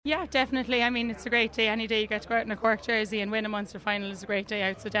Yeah, definitely. I mean, it's a great day. Any day you get to go out in a Cork jersey and win a Munster final is a great day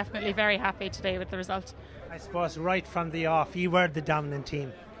out. So definitely very happy today with the result. I suppose right from the off, you were the dominant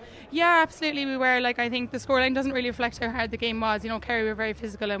team. Yeah, absolutely we were. I think the scoreline doesn't really reflect how hard the game was. Kerry were very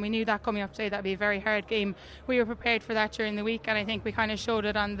physical and we knew that coming up today that'd be a very hard game. We were prepared for that during the week and I think we kind of showed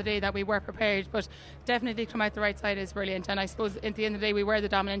it on the day that we were prepared, but definitely come out the right side is brilliant. And I suppose at the end of the day we were the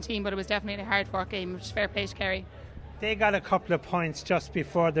dominant team, but it was definitely a hard fought game, which is fair play to Kerry. They got a couple of points just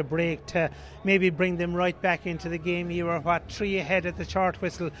before the break to maybe bring them right back into the game. You were, 3 ahead at the short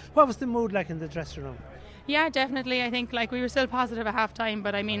whistle. What was the mood like in the dressing room? Yeah, definitely. I think we were still positive at half time,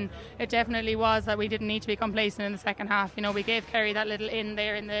 but I mean it definitely was that we didn't need to be complacent in the second half. We gave Kerry that little in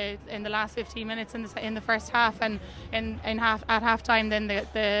there in the last 15 minutes in the first half, and at half time then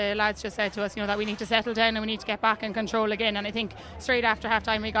the lads just said to us that we need to settle down and we need to get back in control again. And I think straight after half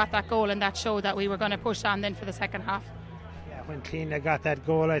time we got that goal and that showed that we were going to push on then for the second half. Yeah, when Cliona got that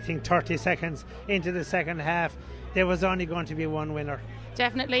goal, I think 30 seconds into the second half, there was only going to be one winner.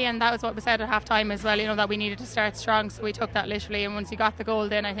 Definitely, and that was what we said at half time as well, that we needed to start strong, so we took that literally, and once you got the goal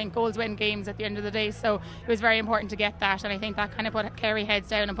then I think goals win games at the end of the day, so it was very important to get that, and I think that kind of put Kerry heads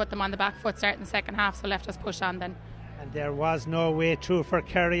down and put them on the back foot starting the second half, so left us push on then. And there was no way through for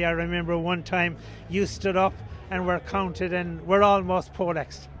Kerry. I remember one time you stood up and were counted and were almost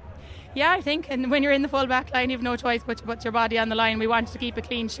poleaxed. Yeah, I think, and when you're in the full back line you have no choice but to put your body on the line. We wanted to keep a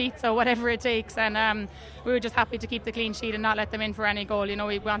clean sheet, so whatever it takes, and we were just happy to keep the clean sheet and not let them in for any goal.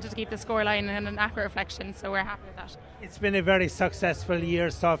 We wanted to keep the scoreline and an accurate reflection, so we're happy with that. It's been a very successful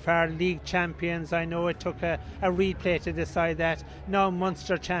year so far. League champions, I know it took a replay to decide that. Now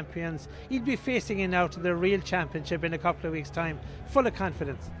Munster champions. You'd be facing in now to the real championship in a couple of weeks' time. Full of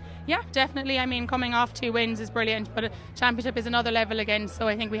confidence. Yeah, definitely. I mean, coming off 2 wins is brilliant, but a championship is another level again, so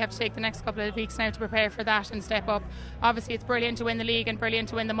I think we have to take the next couple of weeks now to prepare for that and step up. Obviously it's brilliant to win the league and brilliant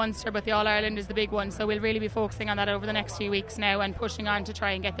to win the Munster, but the All-Ireland is the big one, so we'll really be focusing on that over the next few weeks now and pushing on to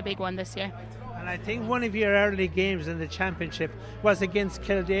try and get the big one this year. And I think one of your early games in the championship was against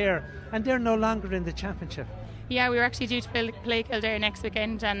Kildare, and they're no longer in the championship. Yeah, we were actually due to play Kildare next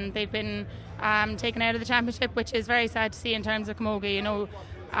weekend, and they've been taken out of the championship, which is very sad to see in terms of Camogie.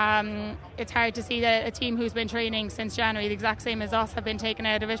 It's hard to see that a team who's been training since January, the exact same as us, have been taken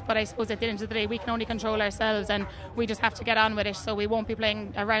out of it, but I suppose at the end of the day we can only control ourselves and we just have to get on with it, so we won't be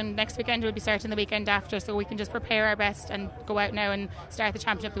playing around next weekend. We'll be starting the weekend after, so we can just prepare our best and go out now and start the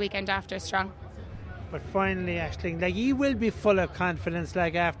championship the weekend after strong. But finally, Aishling, you will be full of confidence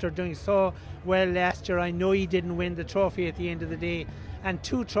after doing so well last year. I know you didn't win the trophy at the end of the day, and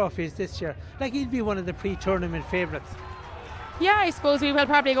 2 trophies this year. You'll be one of the pre-tournament favourites. Yeah, I suppose we will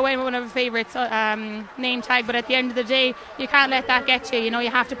probably go in with one of our favourites name tag, but at the end of the day you can't let that get you.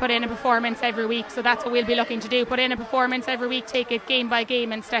 You have to put in a performance every week, so that's what we'll be looking to do, put in a performance every week, take it game by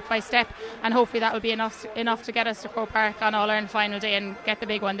game and step by step, and hopefully that will be enough to get us to Croke Park on All-Ireland final day and get the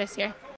big one this year.